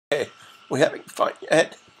We having fun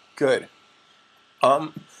yet? Good.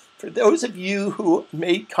 For those of you who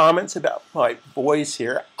made comments about my voice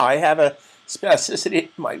here, I have a spasticity in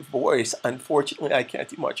my voice. Unfortunately, I can't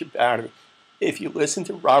do much about it. If you listen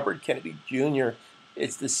to Robert Kennedy Jr.,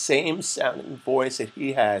 it's the same sounding voice that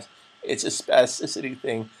he has. It's a spasticity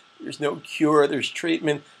thing. There's no cure. There's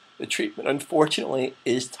treatment. The treatment, unfortunately,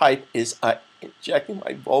 is injecting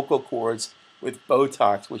my vocal cords with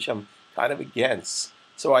Botox, which I'm kind of against.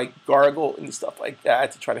 So I gargle and stuff like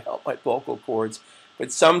that to try to help my vocal cords.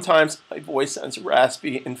 But sometimes my voice sounds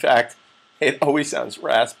raspy. In fact, it always sounds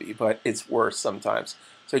raspy, but it's worse sometimes.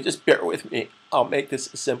 So just bear with me. I'll make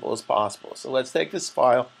this as simple as possible. So let's take this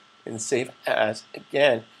file and save as.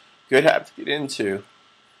 Again, good habit to get into.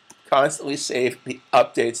 Constantly save the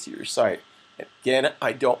updates to your site. And again,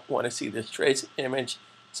 I don't want to see this trace image,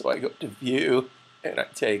 so I go to View and I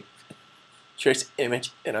take trace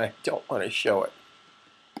image and I don't want to show it.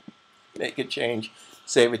 Make a change,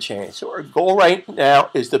 save a change. So our goal right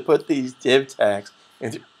now is to put these div tags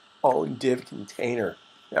into their own div container.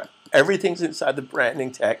 Now, everything's inside the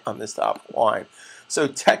branding tag on this top line. So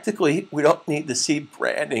technically, we don't need to see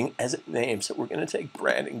branding as a name. So we're going to take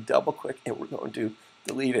branding, double click, and we're going to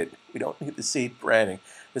delete it. We don't need to see branding.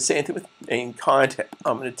 The same thing with main content.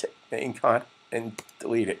 I'm going to take main content and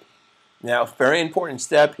delete it. Now, very important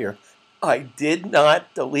step here. I did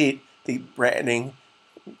not delete the branding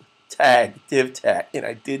tag, div tag, and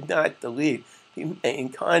I did not delete the main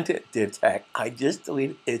content div tag. I just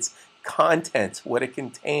deleted its contents, what it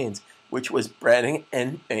contains, which was branding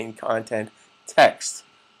and main content text.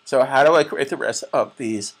 So how do I create the rest of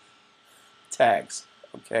these tags?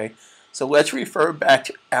 Okay, so let's refer back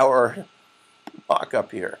to our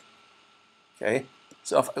mockup here. Okay,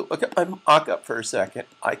 so if I look at my mockup for a second,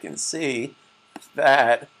 I can see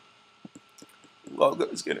that logo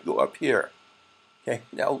is going to go up here. Okay,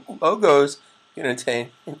 now logos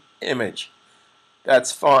contain an image.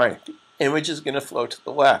 That's fine. The image is going to flow to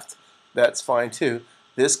the left. That's fine too.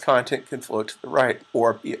 This content can flow to the right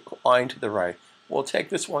or be aligned to the right. We'll take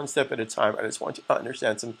this one step at a time. I just want you to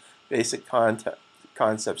understand some basic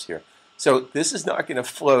concepts here. So this is not going to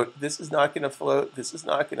float. This is not going to float. This is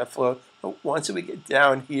not going to float. But once we get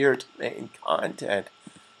down here to main content,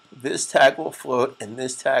 this tag will float, and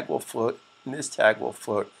this tag will float, and this tag will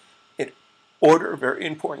float. In order, very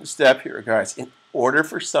important step here, guys. In order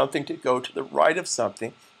for something to go to the right of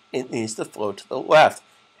something, it needs to flow to the left.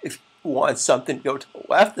 If you want something to go to the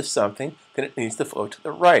left of something, then it needs to flow to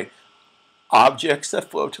the right. Objects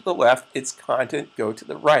that flow to the left, its content go to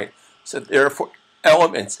the right. So therefore,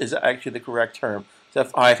 elements is actually the correct term. So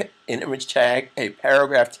if I have an image tag, a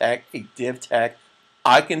paragraph tag, a div tag,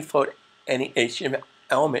 I can float any HTML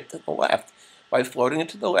element to the left. By floating it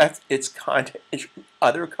to the left, its content, its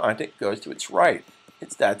other content goes to its right.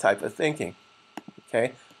 It's that type of thinking.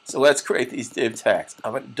 Okay, so let's create these div tags.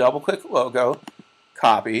 I'm going to double-click logo,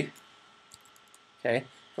 copy. Okay,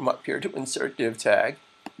 come up here to insert div tag,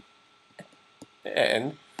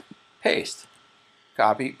 and paste.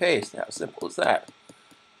 Copy, paste. How simple is that?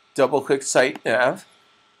 Double-click site nav,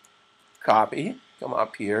 copy, come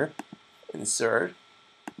up here, insert,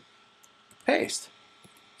 paste.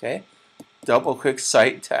 Okay, double-click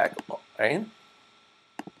site tag line,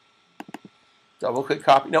 double-click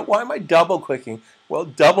copy. Now, why am I double-clicking? Well,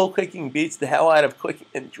 double-clicking beats the hell out of clicking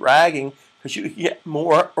and dragging because you get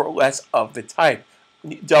more or less of the type.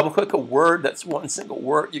 When you double-click a word, that's one single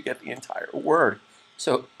word, you get the entire word.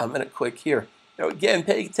 So I'm going to click here. Now, again,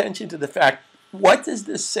 pay attention to the fact, what does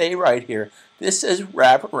this say right here? This says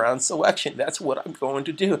wraparound selection. That's what I'm going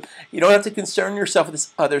to do. You don't have to concern yourself with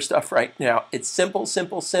this other stuff right now. It's simple,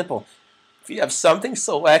 simple, simple. If you have something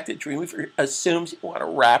selected, Dreamweaver assumes you want a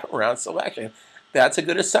wraparound selection. That's a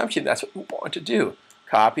good assumption. That's what you want to do.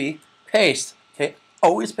 Copy, paste. Okay.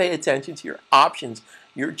 Always pay attention to your options,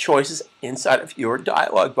 your choices inside of your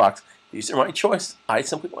dialog box. These are my choices. I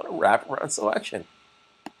simply want a wraparound selection.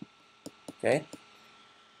 Okay.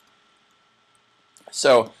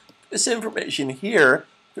 So this information here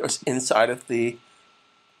goes inside of the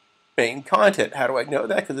main content. How do I know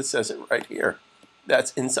that? Because it says it right here.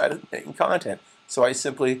 That's inside of the main content. So I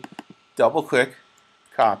simply double click,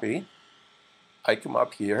 copy. I come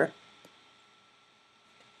up here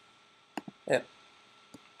and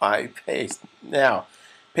I paste. Now,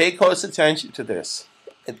 pay close attention to this.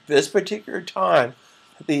 At this particular time,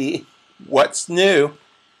 the what's new,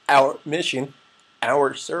 our mission,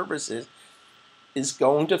 our services, is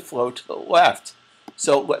going to flow to the left.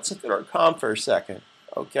 So let's look at our comp for a second.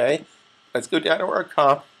 Okay, let's go down to our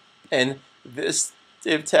comp, and this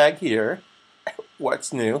div tag here,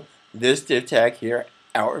 what's new, this div tag here,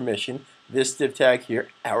 our mission, this div tag here,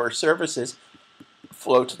 our services,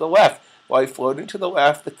 float to the left. By floating to the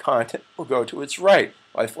left, the content will go to its right.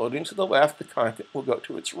 By floating to the left, the content will go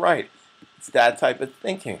to its right. It's that type of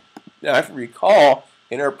thinking. Now, if you recall,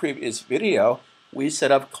 in our previous video, we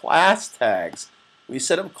set up class tags.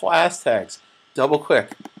 Double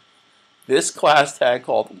click. This class tag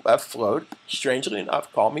called left float, strangely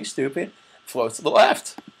enough, call me stupid, floats to the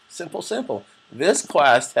left. Simple, simple. This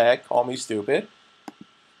class tag, call me stupid,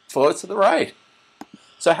 floats to the right.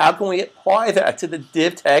 So how can we apply that to the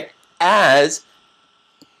div tag as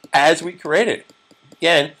we created?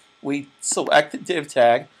 Again, we select the div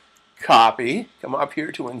tag, copy, come up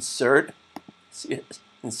here to insert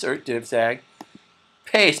div tag,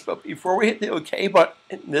 paste. But before we hit the OK button,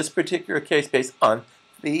 in this particular case, based on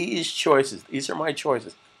these choices, these are my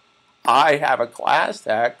choices, I have a class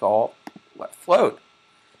tag called left float.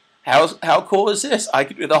 How cool is this? I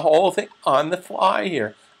can do the whole thing on the fly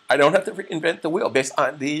here. I don't have to reinvent the wheel. Based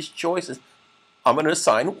on these choices, I'm going to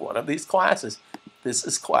assign one of these classes. This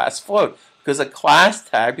is class float, because a class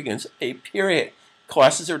tag begins a period.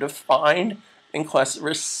 Classes are defined and classes are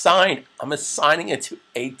assigned. I'm assigning it to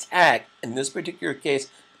a tag. In this particular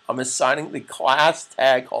case, I'm assigning the class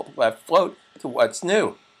tag called left float to what's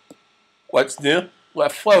new. What's new?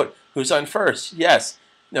 Left float. Who's on first? Yes.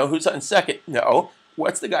 No. Who's on second? No.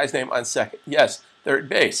 What's the guy's name on second? Yes. Third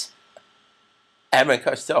base. Abbott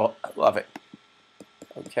Costello. I love it.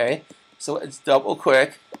 Okay. So let's double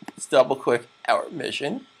click. Our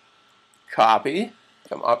mission. Copy.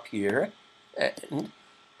 Come up here and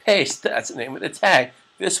paste. That's the name of the tag.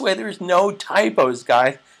 This way there's no typos,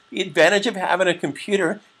 guys. The advantage of having a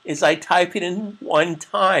computer is I type it in one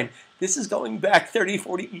time. This is going back 30,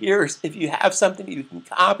 40 years. If you have something you can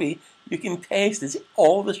copy, you can paste. It's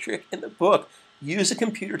all the trick in the book. Use a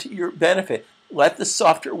computer to your benefit. Let the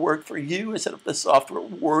software work for you instead of the software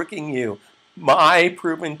working you. My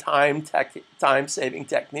proven time-saving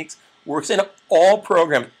techniques works in all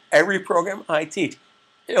programs. Every program I teach.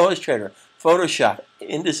 Illustrator, Photoshop,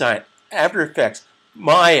 InDesign, After Effects,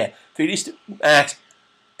 Maya, 3D Studio Max.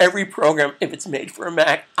 Every program, if it's made for a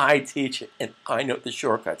Mac, I teach it, and I know the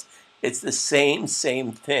shortcuts. It's the same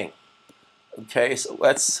thing. Okay, so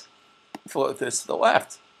let's float this to the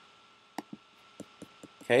left.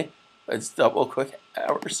 Okay, let's double click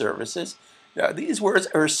our services. Now, these words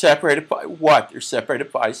are separated by what? They're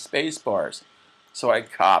separated by space bars. So I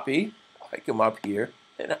copy, I come up here,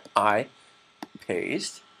 and I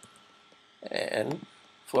paste, and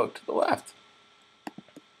float to the left.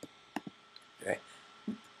 Okay.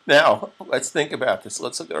 Now, let's think about this.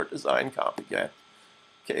 Let's look at our design comp again.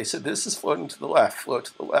 Okay, so this is floating to the left, float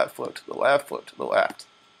to the left, float to the left, float to the left.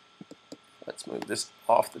 Let's move this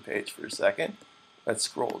off the page for a second. Let's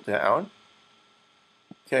scroll down.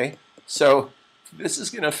 Okay, so this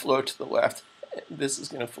is going to float to the left, and this is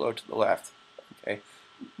going to float to the left. Okay,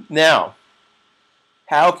 now,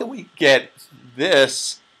 how can we get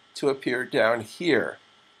this to appear down here?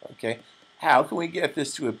 Okay, how can we get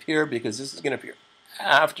this to appear? Because this is going to appear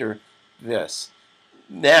after this.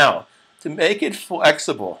 Now, to make it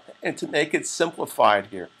flexible and to make it simplified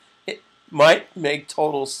here, it might make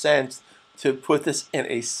total sense to put this in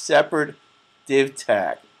a separate div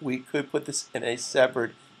tag. We could put this in a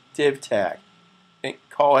separate div tag and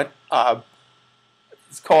call it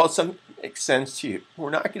something that makes sense to you.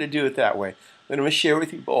 We're not going to do it that way. I'm going to share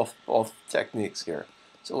with you both techniques here.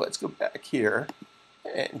 So let's go back here,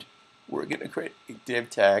 and we're going to create a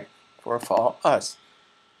div tag for follow us.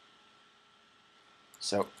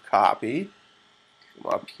 So copy,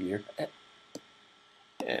 come up here,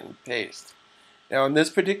 and paste. Now in this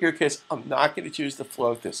particular case, I'm not going to choose to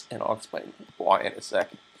float this, and I'll explain why in a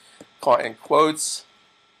second. Client quotes,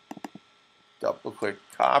 double click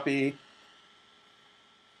copy,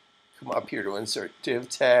 come up here to insert div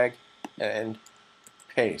tag, and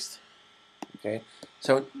paste. Okay,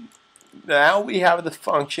 so now we have the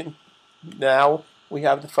function. Now we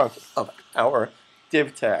have the function of our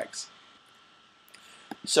div tags.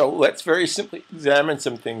 So let's very simply examine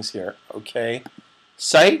some things here. Okay,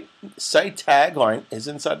 site tagline is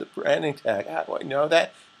inside the branding tag. How do I know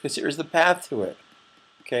that? Because here's the path to it.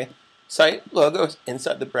 Okay, site logos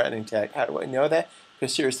inside the branding tag. How do I know that?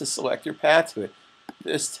 Because here's the selector path to it.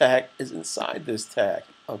 This tag is inside this tag.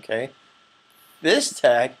 Okay, this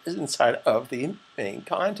tag is inside of the main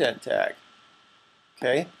content tag.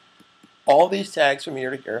 Okay, all these tags from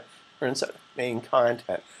here to here are inside of main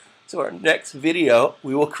content. So our next video,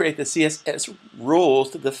 we will create the CSS rules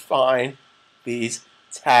to define these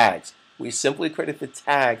tags. We simply created the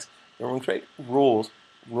tags, and we're going to create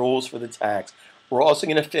rules for the tags. We're also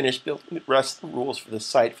going to finish building the rest of the rules for the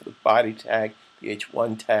site, for the body tag, the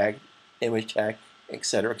h1 tag, image tag,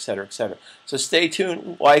 etc., etc., etc. So stay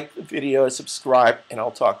tuned, like the video, subscribe, and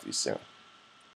I'll talk to you soon.